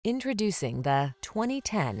Introducing the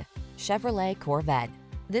 2010 Chevrolet Corvette.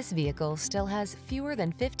 This vehicle still has fewer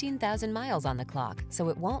than 15,000 miles on the clock, so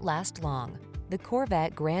it won't last long. The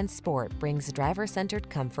Corvette Grand Sport brings driver-centered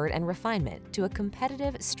comfort and refinement to a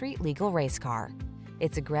competitive street-legal race car.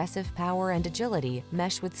 Its aggressive power and agility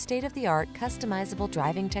mesh with state-of-the-art customizable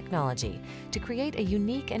driving technology to create a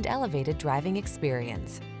unique and elevated driving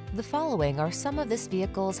experience. The following are some of this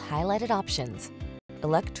vehicle's highlighted options: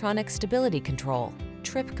 electronic stability control,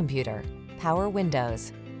 trip computer, power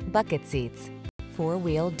windows, bucket seats,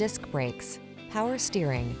 four-wheel disc brakes, power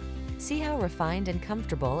steering. See how refined and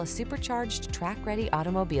comfortable a supercharged track-ready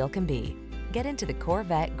automobile can be. Get into the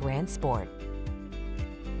Corvette Grand Sport.